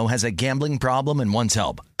someone you know has a gambling problem and wants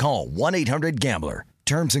help, call 1-800-GAMBLER.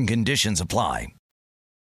 Terms and conditions apply.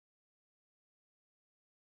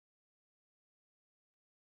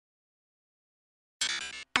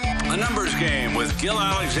 A numbers game with Gil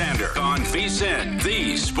Alexander on VSiN,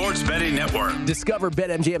 the Sports Betting Network. Discover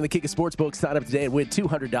BetMGM, the king of sportsbooks. Sign up today and win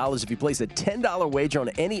 $200 if you place a $10 wager on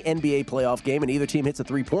any NBA playoff game and either team hits a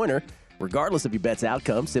three-pointer. Regardless of your bet's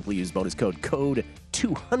outcome, simply use bonus code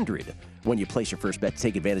CODE200 when you place your first bet to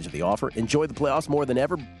take advantage of the offer. Enjoy the playoffs more than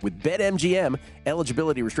ever with BetMGM.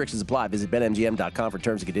 Eligibility restrictions apply. Visit BetMGM.com for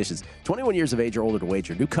terms and conditions. 21 years of age or older to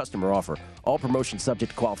wager. New customer offer. All promotions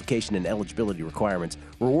subject to qualification and eligibility requirements.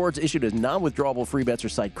 Rewards issued as non-withdrawable free bets or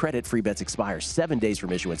site credit. Free bets expire 7 days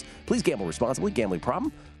from issuance. Please gamble responsibly. Gambling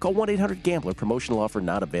problem? Call 1-800-GAMBLER. Promotional offer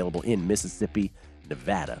not available in Mississippi,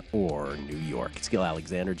 Nevada, or New York. It's Gil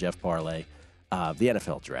Alexander, Jeff Parlay. The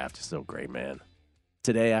NFL draft is so great, man.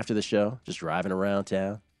 Today after the show, just driving around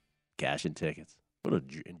town, cashing tickets. What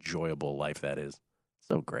an enjoyable life that is.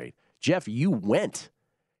 So great. Jeff, you went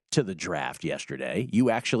to the draft yesterday.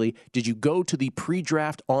 Did you go to the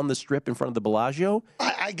pre-draft on the strip in front of the Bellagio?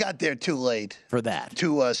 I got there too late. For that.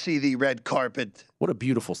 To see the red carpet. What a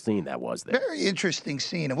beautiful scene that was there. Very interesting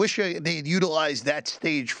scene. I wish they'd utilized that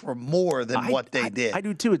stage for more than what they did. I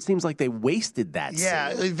do too. It seems like they wasted that scene. Yeah,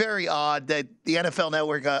 it was very odd that the NFL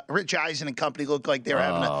Network, Rich Eisen and company looked like they were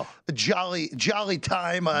having a jolly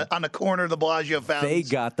time on the corner of the Bellagio fountains. They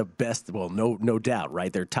got the best, well, no doubt,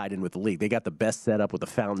 right? They're tied in with the league. They got the best setup with the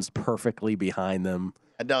fountains perfectly behind them.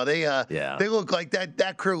 No, they look like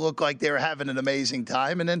that crew looked like they were having an amazing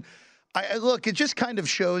time. And then look, it just kind of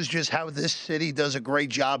shows just how this city does a great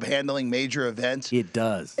job handling major events. It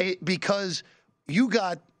does. Because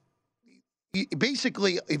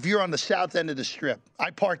basically, if you're on the south end of the strip,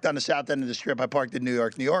 I parked on the south end of the strip. I parked in New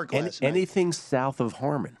York last night. Anything south of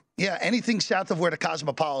Harmon. Yeah, anything south of where the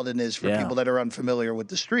Cosmopolitan is for people that are unfamiliar with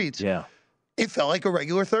the streets. Yeah. It felt like a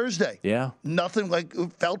regular Thursday. Yeah. Nothing it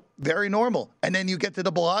felt very normal. And then you get to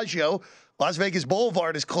the Bellagio, Las Vegas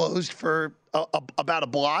Boulevard is closed for about a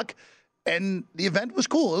block, and the event was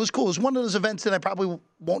cool. It was cool. It was one of those events that I probably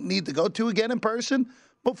won't need to go to again in person,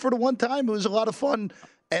 but for the one time, it was a lot of fun.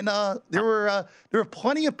 And there were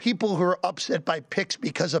plenty of people who were upset by picks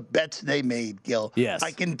because of bets they made, Gil. Yes.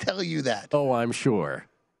 I can tell you that. Oh, I'm sure.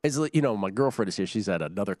 It's, my girlfriend is here. She's at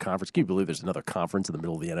another conference. Can you believe there's another conference in the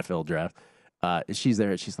middle of the NFL draft? She's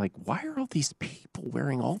there, and she's like, why are all these people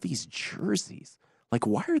wearing all these jerseys? Like,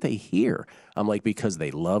 why are they here? I'm like, because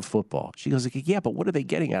they love football. She goes, yeah, but what are they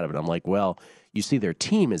getting out of it? I'm like, well, you see, their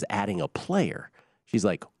team is adding a player. She's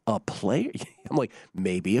like, a player? I'm like,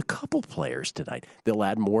 maybe a couple players tonight. They'll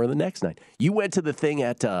add more the next night. You went to the thing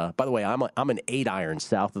at, by the way, I'm an 8-iron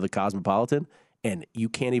south of the Cosmopolitan, and you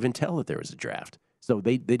can't even tell that there was a draft. So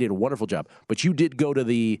they did a wonderful job. But you did go to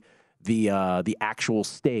the actual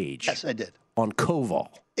stage. Yes, I did. On Koval.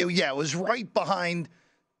 It was right behind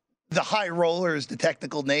the High Roller is the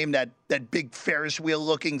technical name, that big Ferris wheel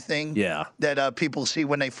looking thing that people see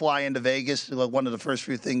when they fly into Vegas. One of the first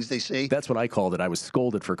few things they see. That's what I called it. I was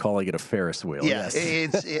scolded for calling it a Ferris wheel. Yeah,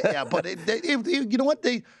 yes. But you know what?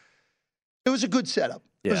 It was a good setup.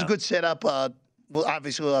 It was a good setup. Well,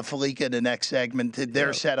 obviously, we'll have Felica in the next segment.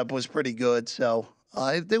 Their setup was pretty good. So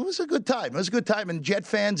it was a good time. It was a good time. And Jet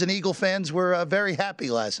fans and Eagle fans were very happy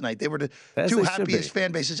last night. They were the two happiest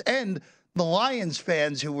fan bases. And the Lions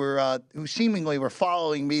fans who seemingly were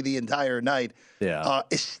following me the entire night,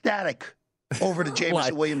 ecstatic over the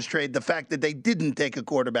Jameson Williams trade. The fact that they didn't take a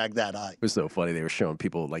quarterback that high. It was so funny. They were showing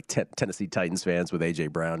people like Tennessee Titans fans with A.J.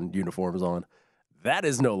 Brown uniforms on. That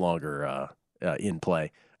is no longer in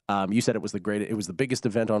play. You said it was the biggest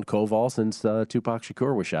event on Koval since Tupac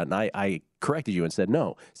Shakur was shot. And I corrected you and said,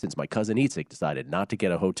 no, since my cousin Itzik decided not to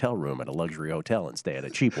get a hotel room at a luxury hotel and stay at a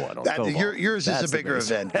cheap one on Koval. Yours is a bigger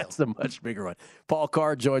event. That's a much bigger one. Paul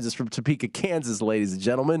Carr joins us from Topeka, Kansas, ladies and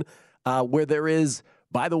gentlemen, where there is,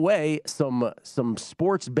 by the way, some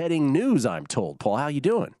sports betting news, I'm told. Paul, how you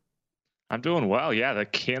doing? I'm doing well. Yeah, the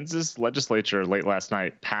Kansas legislature late last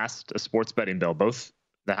night passed a sports betting bill, both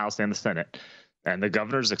the House and the Senate. And the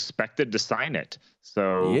governor's expected to sign it.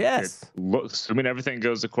 So, assuming everything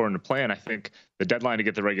goes according to plan, I think the deadline to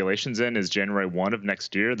get the regulations in is January 1 of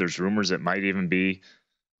next year. There's rumors it might even be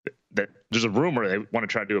that there's a rumor they want to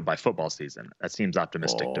try to do it by football season. That seems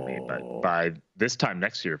optimistic to me. But by this time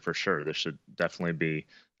next year, for sure, there should definitely be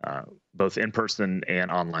both in-person and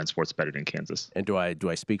online sports betting in Kansas. And do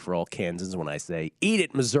I speak for all Kansans when I say, eat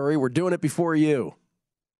it, Missouri, we're doing it before you?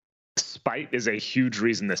 Spite is a huge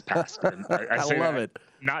reason this passed. And I say love that, it.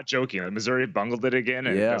 Not joking. Missouri bungled it again,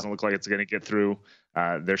 and it doesn't look like it's going to get through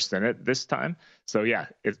their Senate this time. So,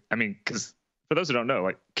 because for those who don't know,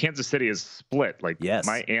 like Kansas City is split. Like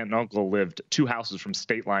my aunt and uncle lived 2 houses from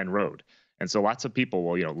State Line Road. And so lots of people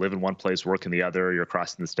will, live in one place, work in the other. You're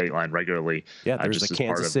crossing the state line regularly. Yeah, there's a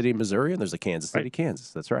Kansas City, Missouri, and there's a Kansas City,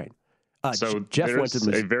 Kansas. That's right. So Jeff went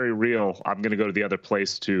to a very real, I'm going to go to the other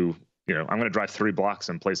place to I'm going to drive 3 blocks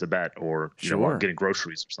and place a bet, or I'm getting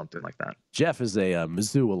groceries or something like that. Jeff is a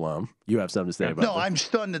Mizzou alum. You have something to say about that? No, I'm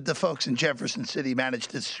stunned that the folks in Jefferson City managed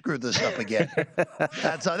to screw this up again.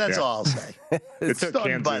 That's all I'll say. It's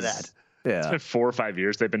stunned by that. Yeah, it's been 4 or 5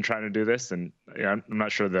 years they've been trying to do this, and I'm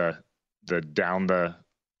not sure the down the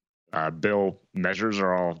bill measures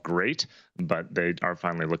are all great, but they are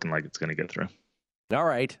finally looking like it's going to get through. All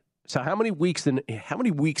right. So how many weeks in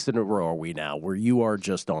a row are we now where you are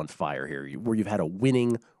just on fire here, where you've had a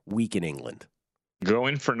winning week in England?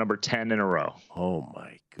 Going for number 10 in a row. Oh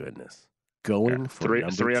my goodness. Going for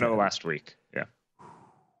 3-0 last week. Yeah. How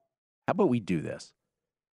about we do this?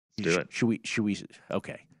 Do it. Should we?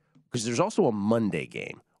 Okay. Because there's also a Monday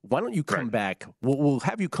game. Why don't you come back? We'll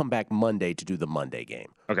have you come back Monday to do the Monday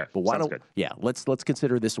game. Okay. But why don't? Yeah. Let's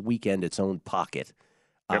consider this weekend its own pocket.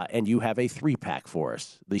 And you have a 3-pack for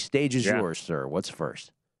us. The stage is yours, sir. What's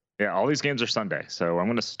first? Yeah, all these games are Sunday. So I'm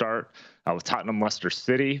going to start with Tottenham-Leicester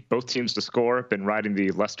City. Both teams to score. Been riding the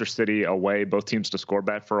Leicester City away, both teams to score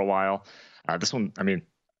bet for a while. This one,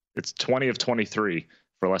 it's 20 of 23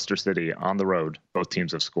 for Leicester City on the road. Both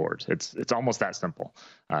teams have scored. It's almost that simple.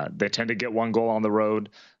 They tend to get 1 goal on the road.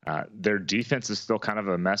 Their defense is still kind of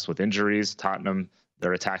a mess with injuries. Tottenham,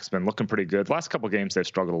 their attack's been looking pretty good. The last couple of games, they've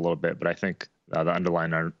struggled a little bit, but I think the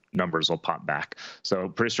underlying numbers will pop back. So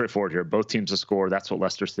pretty straightforward here. Both teams to score. That's what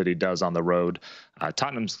Leicester City does on the road.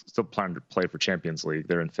 Tottenham's still planning to play for Champions League.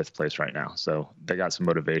 They're in 5th place right now, so they got some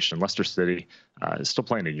motivation. Leicester City is still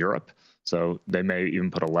playing in Europe, so they may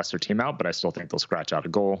even put a lesser team out, but I still think they'll scratch out a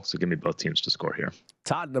goal. So give me both teams to score here.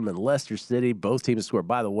 Tottenham and Leicester City, both teams to score.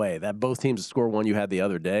 By the way, that both teams to score one you had the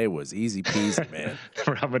other day was easy peasy, man.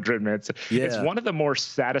 Real Madrid, man. It's one of the more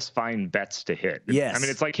satisfying bets to hit. Yes.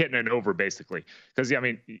 It's like hitting an over, basically. Because,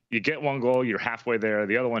 you get 1 goal, you're halfway there.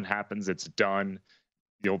 The other one happens, it's done.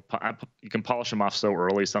 You can polish them off so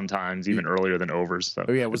early sometimes, even earlier than overs. So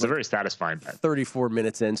it was a very satisfying bet. 34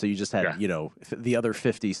 minutes in, so you just had the other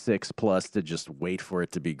 56 plus to just wait for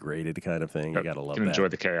it to be graded, kind of thing. You got to love that. Enjoy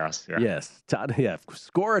the chaos. Yeah. Yes,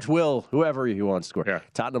 score at will, whoever you want to score. Yeah.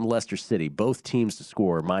 Tottenham, Leicester City, both teams to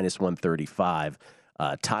score -135.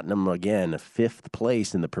 Tottenham again, 5th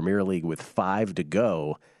place in the Premier League with 5 to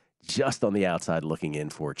go, just on the outside looking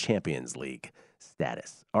in for Champions League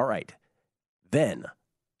status. All right, then.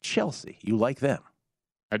 Chelsea, you like them?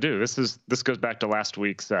 I do. This goes back to last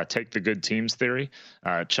week's take the good teams theory.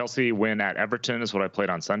 Chelsea win at Everton is what I played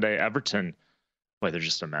on Sunday. Everton boy, they're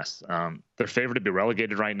just a mess. They're favored to be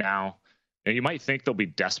relegated right now. And you might think they'll be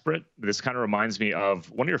desperate. This kind of reminds me of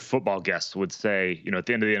one of your football guests would say, at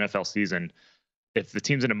the end of the NFL season, if the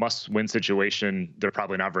team's in a must-win situation, they're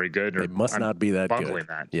probably not very good. They must not be that good.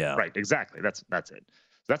 That. Yeah, right. Exactly. That's it.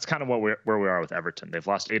 So that's kind of where we are with Everton. They've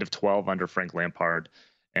lost 8 of 12 under Frank Lampard,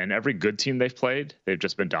 and every good team they've played, they've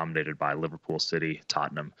just been dominated by Liverpool, City,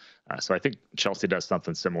 Tottenham. So I think Chelsea does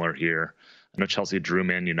something similar here. I know Chelsea drew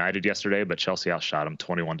Man United yesterday, but Chelsea outshot them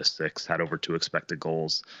 21-6, had over 2 expected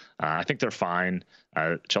goals. I think they're fine.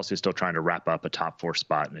 Chelsea is still trying to wrap up a top 4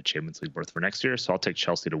 spot in the Champions League berth for next year, so I'll take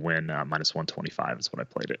Chelsea to win minus 125 is what I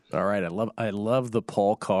played it. All right, I love the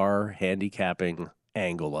Paul Carr handicapping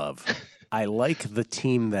angle of. I like the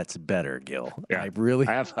team that's better, Gil. Yeah.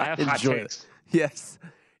 I have enjoy it. Yes.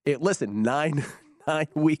 Listen, 9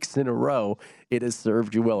 weeks in a row, it has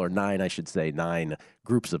served you well, or 9, I should say, 9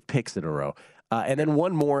 groups of picks in a row. And then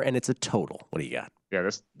one more, and it's a total. What do you got? Yeah,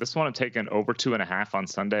 this one I'm taking over 2.5 on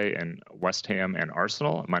Sunday in West Ham and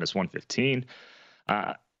Arsenal, minus 115.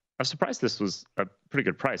 I'm surprised this was a pretty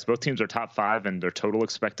good price. Both teams are top 5 in their total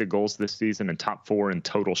expected goals this season and top 4 in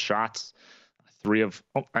total shots.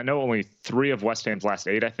 I know only 3 of West Ham's last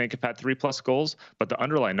 8, I think, have had 3+ goals, but the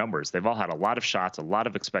underlying numbers, they've all had a lot of shots, a lot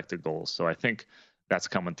of expected goals. So I think that's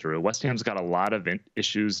coming through. West Ham's got a lot of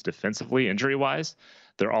issues defensively, injury-wise.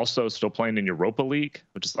 They're also still playing in Europa League,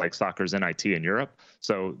 which is like soccer's NIT in Europe.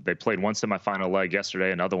 So they played one semifinal leg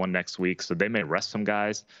yesterday, another one next week. So they may rest some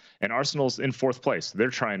guys. And Arsenal's in 4th place. They're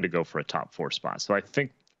trying to go for a top 4 spot. So I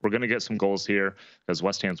think we're going to get some goals here because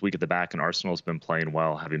West Ham's weak at the back and Arsenal's been playing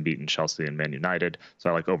well, having beaten Chelsea and Man United. So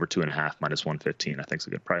I like over 2.5, minus 115. I think it's a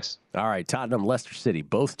good price. All right, Tottenham, Leicester City,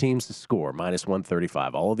 both teams to score, minus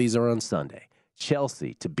 135. All of these are on Sunday.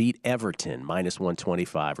 Chelsea to beat Everton, minus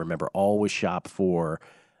 125. Remember, always shop for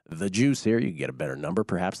the juice here. You can get a better number,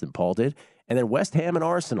 perhaps, than Paul did. And then West Ham and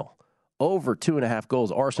Arsenal, over 2.5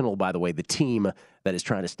 goals. Arsenal, by the way, the team that is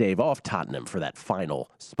trying to stave off Tottenham for that final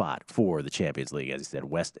spot for the Champions League. As I said,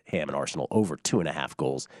 West Ham and Arsenal over 2.5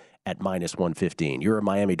 goals at minus 115. You're a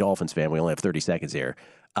Miami Dolphins fan. We only have 30 seconds here.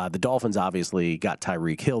 The Dolphins obviously got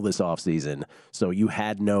Tyreek Hill this offseason, so you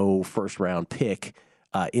had no first-round pick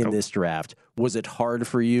in this draft. Was it hard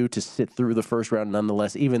for you to sit through the first round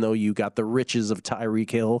nonetheless, even though you got the riches of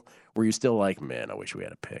Tyreek Hill? Were you still like, man, I wish we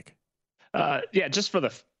had a pick? Yeah, just for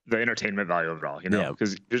the entertainment value overall,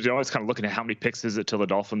 because you're always kind of looking at how many picks is it till the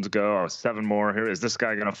Dolphins go, 7 more, here, is this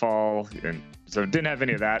guy going to fall? And so it didn't have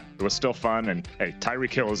any of that. It was still fun. And hey,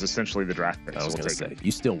 Tyreek Hill is essentially the draft pick. I was going to say,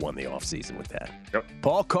 you still won the offseason with that. Yep.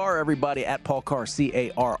 Paul Carr, everybody, at Paul Carr,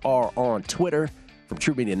 CARR on Twitter, from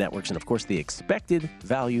True Media Networks, and of course the Expected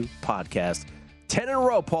Value Podcast. 10 in a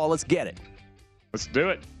row, Paul. Let's get it. Let's do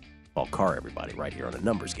it. Paul Carr, everybody, right here on a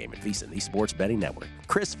numbers game at VSiN, the Sports Betting Network.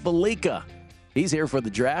 Chris Felica, he's here for the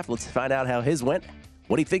draft. Let's find out how his went,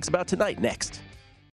 what he thinks about tonight next.